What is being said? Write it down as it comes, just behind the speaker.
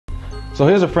So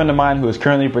here's a friend of mine who is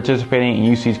currently participating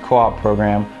in UC's co-op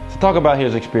program to talk about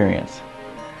his experience.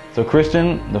 So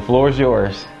Christian, the floor is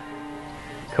yours.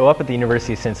 Co-op at the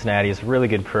University of Cincinnati is a really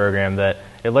good program that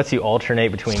it lets you alternate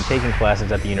between taking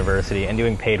classes at the university and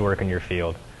doing paid work in your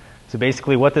field. So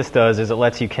basically what this does is it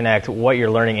lets you connect what you're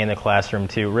learning in the classroom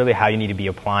to really how you need to be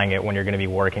applying it when you're going to be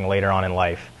working later on in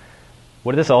life.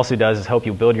 What this also does is help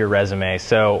you build your resume,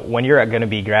 so when you're going to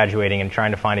be graduating and trying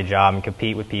to find a job and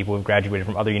compete with people who've graduated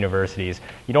from other universities,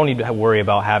 you don't need to worry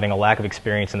about having a lack of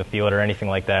experience in the field or anything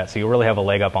like that, so you'll really have a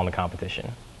leg up on the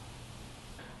competition.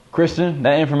 Christian,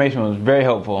 that information was very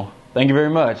helpful. Thank you very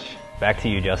much. Back to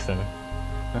you, Justin.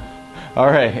 All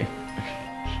right.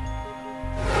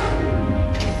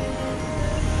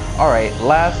 All right,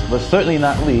 last but certainly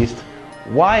not least,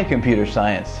 why computer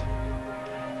science?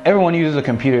 Everyone uses a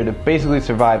computer to basically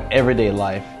survive everyday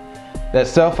life. That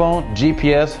cell phone,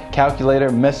 GPS, calculator,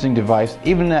 messaging device,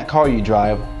 even that car you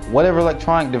drive, whatever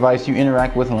electronic device you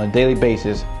interact with on a daily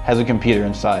basis has a computer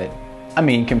inside. I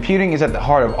mean, computing is at the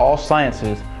heart of all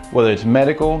sciences, whether it's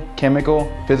medical,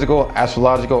 chemical, physical,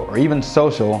 astrological, or even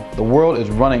social, the world is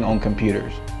running on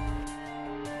computers.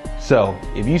 So,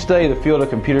 if you study the field of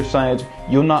computer science,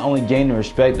 you'll not only gain the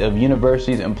respect of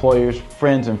universities, employers,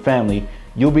 friends, and family,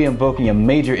 you'll be invoking a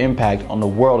major impact on the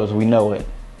world as we know it.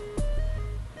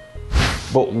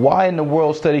 But why in the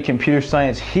world study computer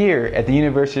science here at the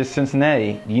University of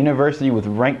Cincinnati, the university with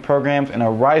ranked programs and a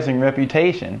rising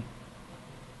reputation?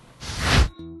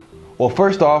 Well,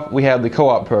 first off, we have the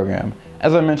co-op program.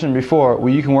 As I mentioned before,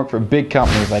 where you can work for big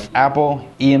companies like Apple,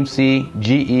 EMC,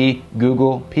 GE,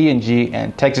 Google, P&G,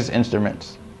 and Texas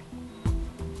Instruments.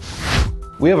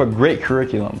 We have a great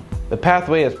curriculum. The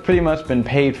pathway has pretty much been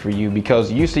paved for you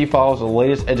because UC follows the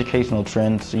latest educational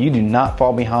trends, so you do not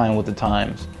fall behind with the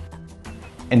times.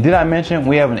 And did I mention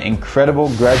we have an incredible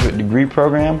graduate degree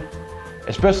program?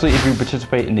 Especially if you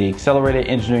participate in the Accelerated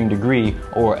Engineering Degree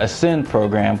or Ascend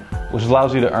program, which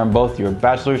allows you to earn both your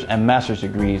bachelor's and master's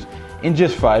degrees in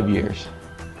just 5 years.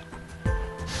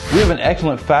 We have an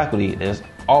excellent faculty that is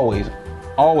always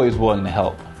willing to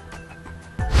help.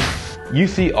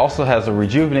 UC also has a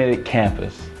rejuvenated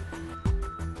campus.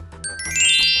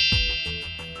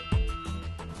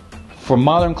 From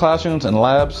modern classrooms and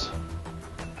labs,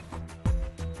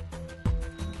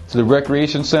 to the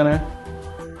recreation center,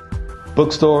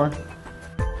 bookstore,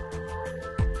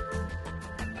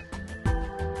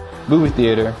 movie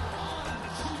theater,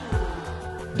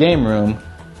 game room,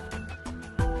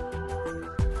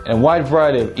 and a wide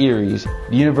variety of eateries,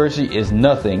 the university is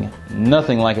nothing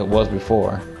like it was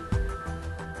before.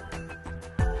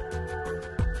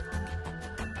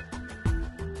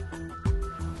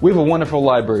 We have a wonderful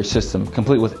library system,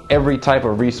 complete with every type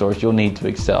of resource you'll need to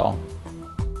excel.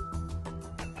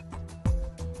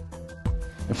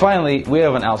 And finally, we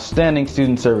have an outstanding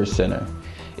student service center.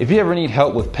 If you ever need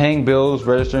help with paying bills,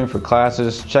 registering for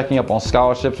classes, checking up on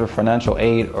scholarships or financial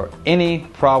aid, or any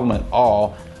problem at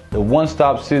all, the One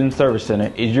Stop Student Service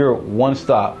Center is your one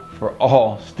stop for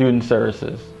all student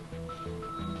services.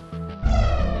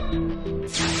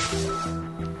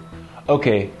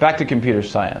 Okay, back to computer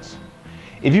science.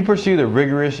 If you pursue the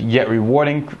rigorous yet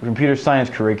rewarding computer science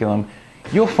curriculum,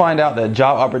 you'll find out that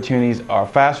job opportunities are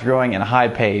fast growing and high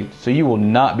paid, so you will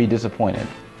not be disappointed.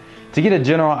 To get a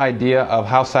general idea of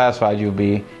how satisfied you'll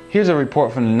be, here's a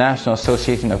report from the National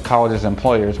Association of Colleges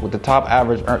Employers with the top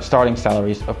average starting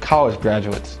salaries of college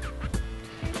graduates.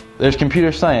 There's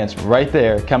computer science right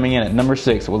there, coming in at number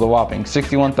 6 with a whopping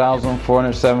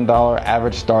 $61,407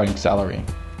 average starting salary.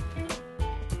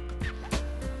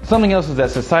 Something else is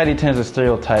that society tends to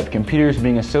stereotype computers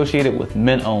being associated with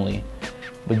men only,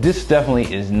 but this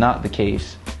definitely is not the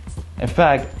case. In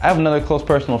fact, I have another close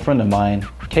personal friend of mine,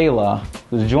 Kayla,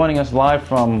 who's joining us live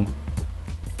from,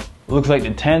 looks like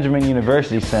the Tangerine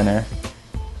University Center.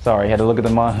 Sorry, had to look at the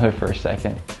monitor for a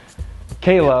second.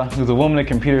 Kayla, who's a woman in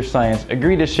computer science,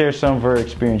 agreed to share some of her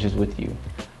experiences with you.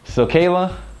 So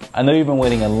Kayla, I know you've been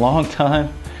waiting a long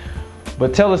time,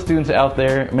 but tell the students out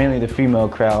there, mainly the female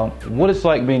crowd, what it's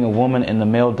like being a woman in the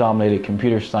male-dominated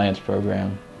computer science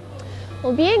program.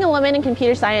 Well, being a woman in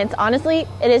computer science, honestly,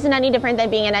 it isn't any different than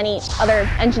being in any other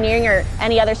engineering or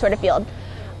any other sort of field.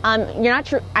 You're not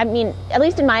true. I mean, at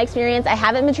least in my experience, I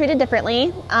haven't been treated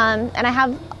differently, and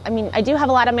I do have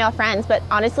a lot of male friends, but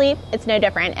honestly, it's no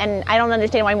different, and I don't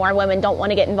understand why more women don't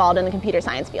want to get involved in the computer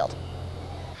science field.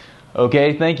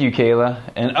 Okay, thank you, Kayla.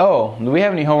 And oh, do we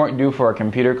have any homework due for our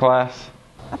computer class?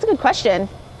 That's a good question.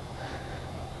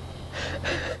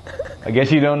 I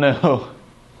guess you don't know.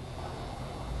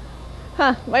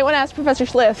 Huh, might want to ask Professor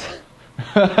Schliff.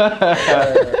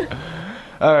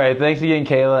 All right, thanks again,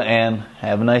 Kayla, and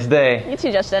have a nice day. You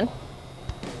too, Justin.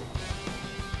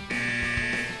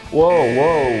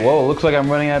 Whoa, looks like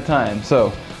I'm running out of time. So,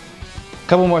 a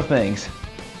couple more things.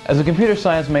 As a computer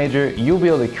science major, you'll be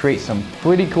able to create some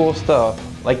pretty cool stuff,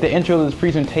 like the intro to this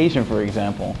presentation, for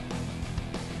example.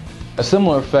 A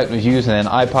similar effect was used in an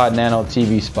iPod Nano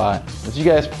TV spot, which you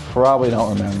guys probably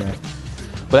don't remember.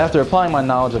 But after applying my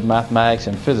knowledge of mathematics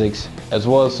and physics, as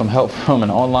well as some help from an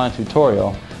online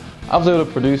tutorial, I was able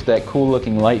to produce that cool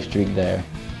looking light streak there.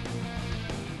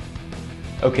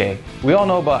 Okay, we all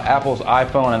know about Apple's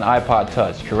iPhone and iPod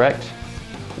Touch, correct?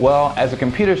 Well, as a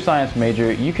computer science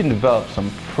major, you can develop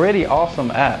some pretty awesome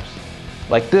apps.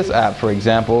 Like this app, for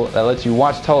example, that lets you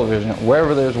watch television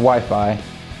wherever there's Wi-Fi,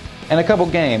 and a couple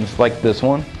games like this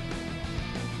one,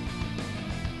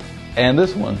 and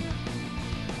this one.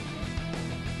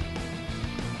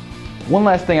 One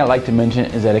last thing I'd like to mention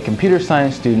is that a computer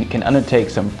science student can undertake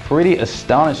some pretty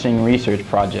astonishing research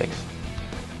projects.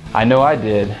 I know I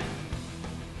did.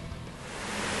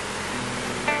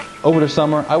 Over the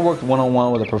summer, I worked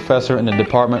one-on-one with a professor in the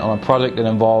department on a project that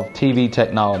involved TV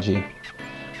technology.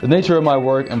 The nature of my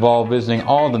work involved visiting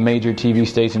all of the major TV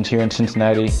stations here in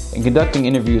Cincinnati and conducting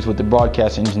interviews with the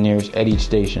broadcast engineers at each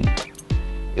station.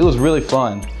 It was really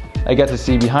fun. I got to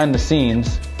see behind the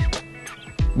scenes,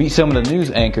 meet some of the news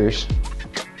anchors,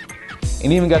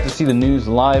 and even got to see the news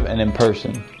live and in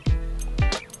person.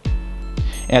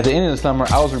 And at the end of the summer,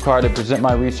 I was required to present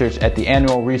my research at the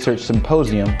annual Research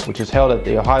Symposium, which is held at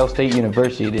The Ohio State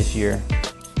University this year.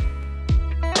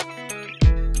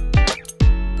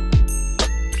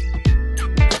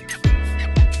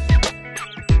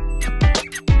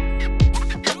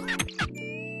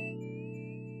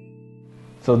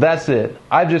 So that's it.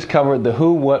 I've just covered the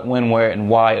who, what, when, where, and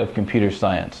why of computer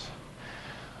science.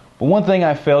 But one thing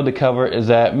I failed to cover is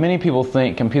that many people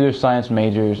think computer science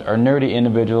majors are nerdy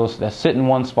individuals that sit in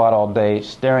one spot all day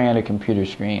staring at a computer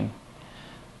screen.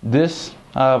 This,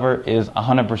 however, is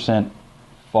 100%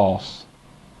 false.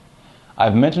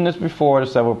 I've mentioned this before to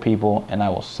several people, and I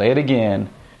will say it again.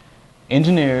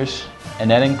 Engineers, and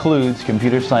that includes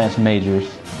computer science majors,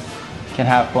 can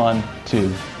have fun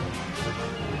too.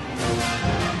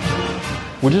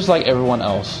 We're just like everyone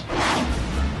else.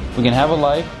 We can have a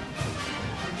life,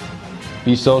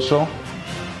 be social,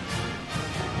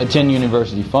 attend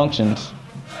university functions.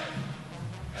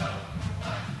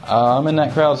 I'm in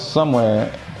that crowd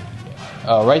somewhere.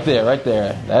 Right there.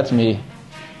 That's me.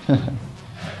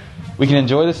 We can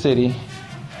enjoy the city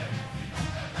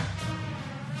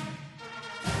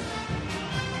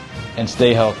and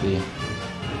stay healthy.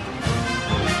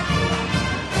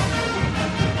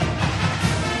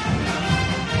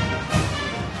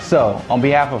 So, on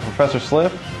behalf of Professor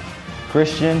Sliff,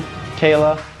 Christian,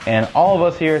 Kayla, and all of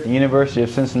us here at the University of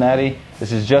Cincinnati,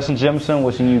 this is Justin Jimson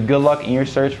wishing you good luck in your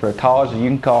search for a college that you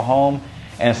can call home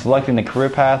and selecting the career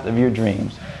path of your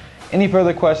dreams. Any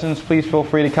further questions, please feel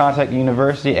free to contact the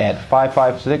university at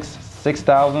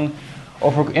 556-6000,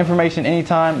 or for information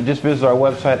anytime, just visit our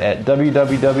website at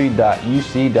www.uc.edu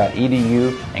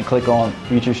and click on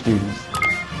Future Students.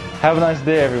 Have a nice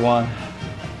day, everyone.